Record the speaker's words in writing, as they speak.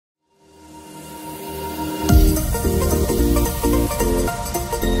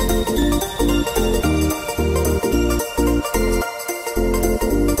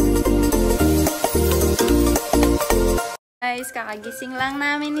Kakagising lang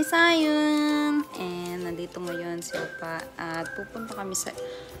namin ni Sayun. And nandito ngayon si Opa. At pupunta kami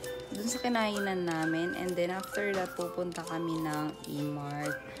dun sa kinainan namin. And then after that, pupunta kami ng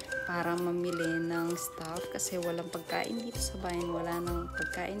E-Mart para mamili ng stuff. Kasi walang pagkain dito sa bayan. Wala nang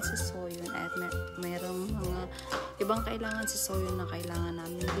pagkain sa Soyun. At mayroong mga ibang kailangan sa Soyun na kailangan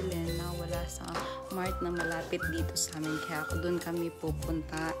namin bilhin na wala sa Mart na malapit dito sa amin. Kaya dun kami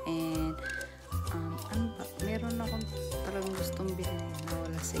pupunta. And ano ba? Meron akong talagang gustong bilhin na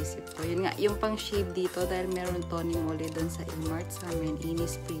wala sa isip ko. Yun nga, yung pang shave dito dahil meron toning muli doon sa E-Mart sa amin.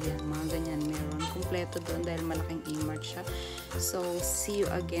 Innisfree yan, mga ganyan meron. Kumpleto doon dahil malaking E-Mart siya. So, see you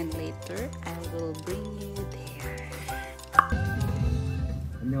again later. I will bring you there.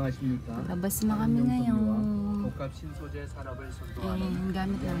 안녕하십니까? Labas na kami ngayon. 복합 신소재 산업을 선도하는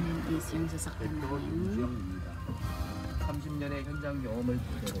gamit namin is yung sasakyan namin. 유리ang입니다. 30년의 현장 경험을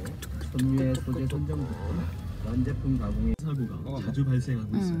토대로 섬유의 소재 선정부터 완제품 가공의 사고가 자주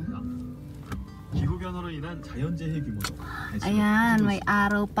발생하고 있습니다. 기후 변화로 인한 자연재해 규모도 Ayan, may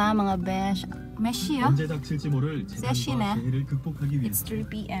araw pa mga besh. Mesh 언제 닥칠지 모를 재난과 재해를 극복하기 It's 위해서 3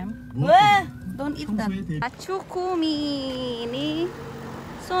 p.m. Wah! Don't eat that. 평소에 Achukumi ni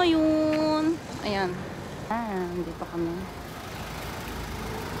Soyun. Ayan. Dito kami.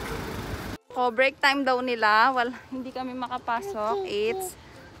 Break time daw nila. Hindi kami makapasok. It's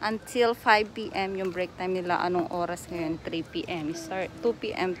until 5 p.m. yung break time nila. Anong oras ngayon? 3 p.m. Start 2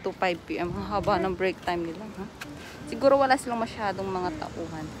 p.m. to 5 p.m. Ang haba ng break time nila. Ha? Siguro wala silang masyadong mga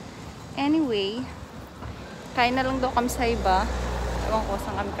tauhan. Anyway, kain na lang daw kami sa iba. Ewan ko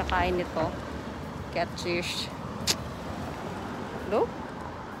saan kami kakain nito. Catfish. Hello?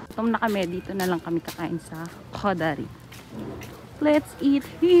 Tom na kami. Dito na lang kami kakain sa Kodari. Let's eat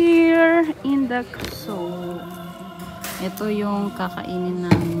here in the so. Ito yung kakainin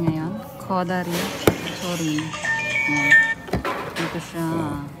namin ngayon. Kodari. Sorry. Ito siya.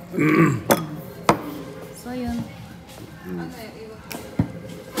 So yun.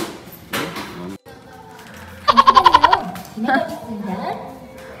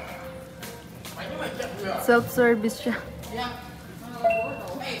 Self-service siya.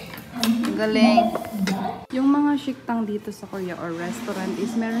 Galing. Yung mga shiktang dito sa Korea or restaurant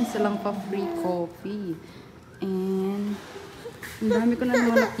is meron silang pa free coffee. And ang dami ko na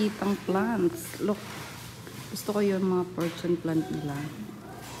naman nakitang plants. Look, gusto ko yung mga fortune plant nila.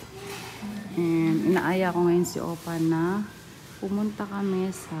 And inaaya ko ngayon si Opa na pumunta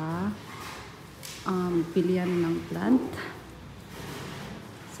kami sa bilihan ng plant.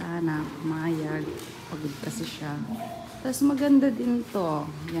 Sana mayag. Pagod kasi siya. Tapos maganda din to.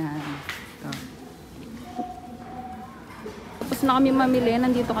 Yan. Ito. Tapos na kami mamili.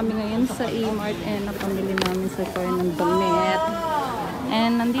 Nandito kami ngayon sa E-Mart and napamili namin sa store ng damit.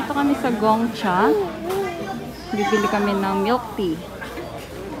 And nandito kami sa Gongcha. Bibili kami ng milk tea.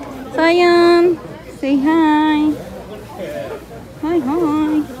 Sayang! Say hi! Hi,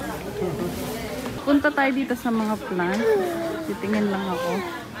 hi! Punta tayo dito sa mga plant. Titingin lang ako.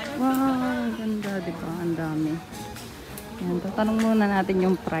 Wow! Ganda, diba? Ang dami. Yan, tatanong muna natin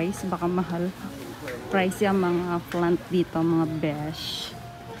yung price. Baka mahal. Price yung mga plant dito, mga besh.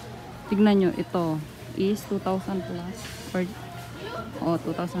 Tignan nyo, ito is 2,000 plus. Or,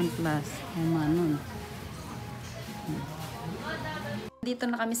 2,000 plus. Ay, manon. Dito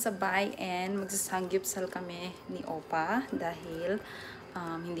na kami sa bahay and magsasangyupsal kami ni Opa dahil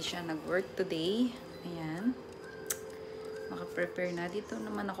hindi siya nag-work today. Ayan. Maka-prepare na. Dito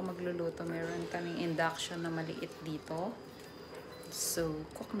naman ako magluluto. Meron kaming induction na maliit dito. So,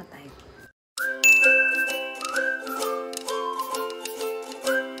 cook na tayo.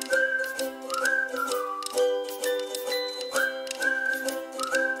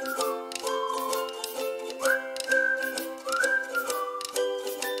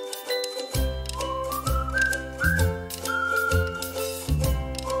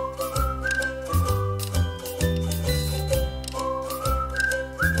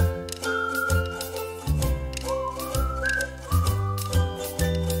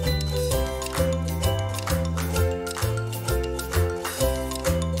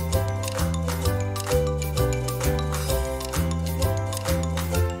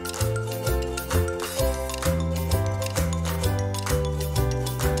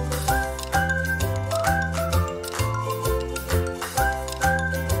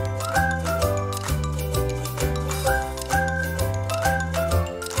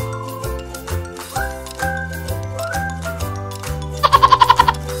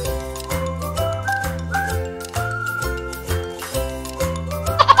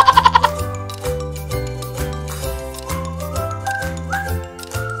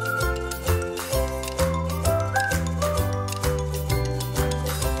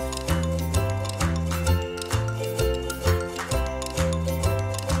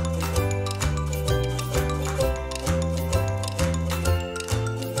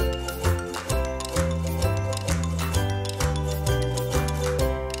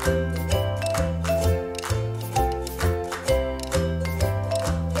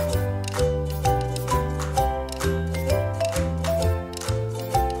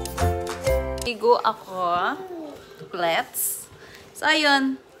 So,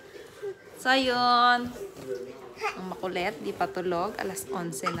 ayun. Ang makulit, di pa tulog. Alas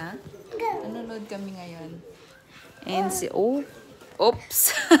 11 na. Nanonood kami ngayon. And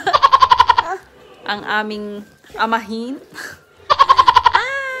oops. Ang aming amahin.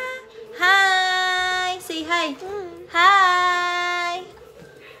 Hi! Say hi. Hi!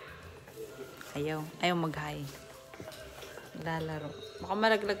 Ayaw mag-hi. Lalaro. Baka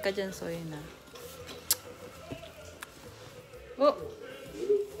malaglag ka dyan, so yun na.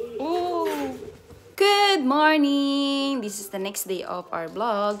 Good morning! This is the next day of our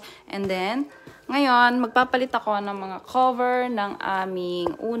vlog. And then, ngayon, magpapalit ako ng mga cover ng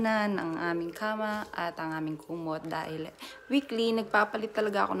aming unan, ng aming kama, at ang aming kumot. Dahil weekly, nagpapalit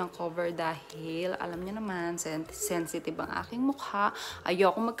talaga ako ng cover dahil, alam niyo naman, sensitive ang aking mukha.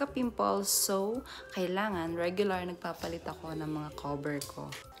 Ayoko magka-pimples, so, kailangan regular nagpapalit ako ng mga cover ko.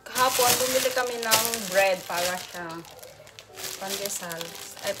 Kahapon, bumili kami ng bread para siyang pandesal.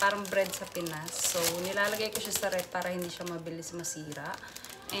 Ay, parang bread sa Pinas. So, nilalagay ko siya sa ref para hindi siya mabilis masira.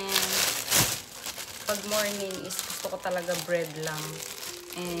 And, pag morning is gusto ko talaga bread lang.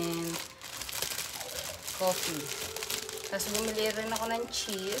 And, coffee. Tapos, bumili rin ako ng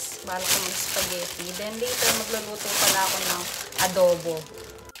cheese. Bala ko ng spaghetti. Then, later, magluluto pala ako ng adobo.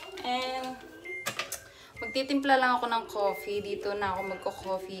 And, magtitimpla lang ako ng coffee. Dito na ako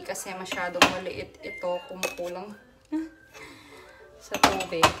magko-coffee kasi masyadong maliit ito. Kumukulang sa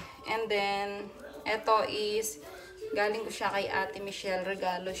tubig. And then, ito is, galing ko siya kay Ate Michelle.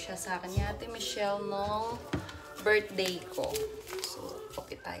 Regalo siya sa akin ni Ate Michelle nung birthday ko. So,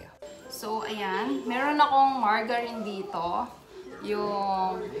 okay tayo. So, ayan. Meron akong margarine dito.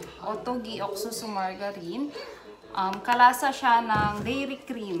 Yung Otogi Oxusu margarine. Kalasa siya ng dairy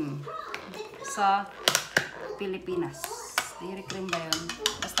cream sa Pilipinas. Dairy cream ba yun?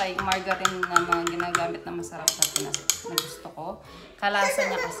 Basta yung margarine na mga ginagamit na masarap sa Pinas na gusto ko. Kalasa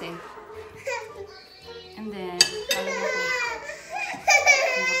niya kasi. And then, lalagyan ko.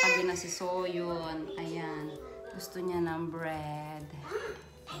 Nakatabi na si Soyun. Ayan. Gusto niya ng bread.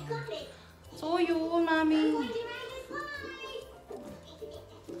 Ayan. Soyun, mami.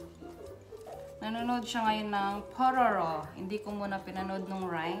 Nanonood siya ngayon ng Pororo. Hindi ko muna pinanood ng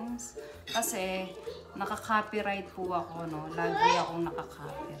rhymes. Kasi, naka-copyright po ako, no? Lagi akong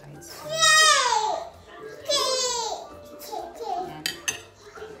naka-copyright. So, ayan.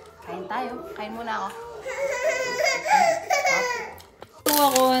 Kain tayo. Kain muna ako. Ito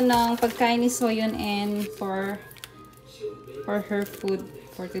ako ng pagkain ni Soyun and for her food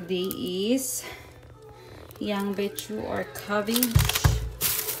for today is yangbechu or cabbage,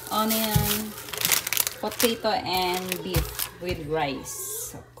 onion, potato, and beef with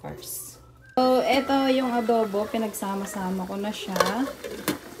rice, of course. So, ito yung adobo. Pinagsama-sama ko na siya.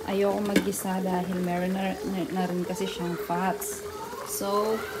 Ayoko mag-gisa dahil meron na rin kasi siyang fats.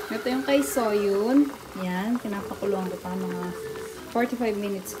 So, ito yung kay Soyun. Yan, pinapakuluan ko pa mga 45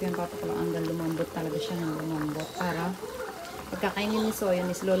 minutes ko yung papakuluan hanggang lumambot talaga siya ng lumambot. Para pagkakainin ni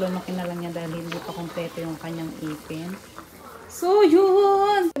Soyun is lolonokin na lang niya dahil hindi pa kompleto yung kanyang ipin.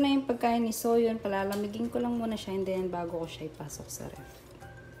 Soyun! Ito na yung pagkain ni Soyun. Palalamigin ko lang muna siya and then bago ko siya ipasok sa ref.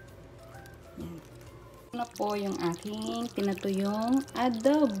 Yan. Ito na po yung aking pinatuyong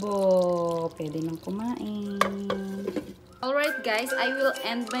adobo. Pwede nang kumain. Alright guys, I will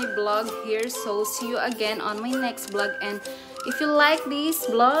end my vlog here. So, see you again on my next vlog. And if you like this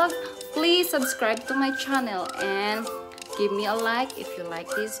vlog, please subscribe to my channel. And give me a like if you like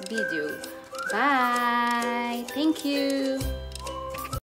this video. Bye! Thank you!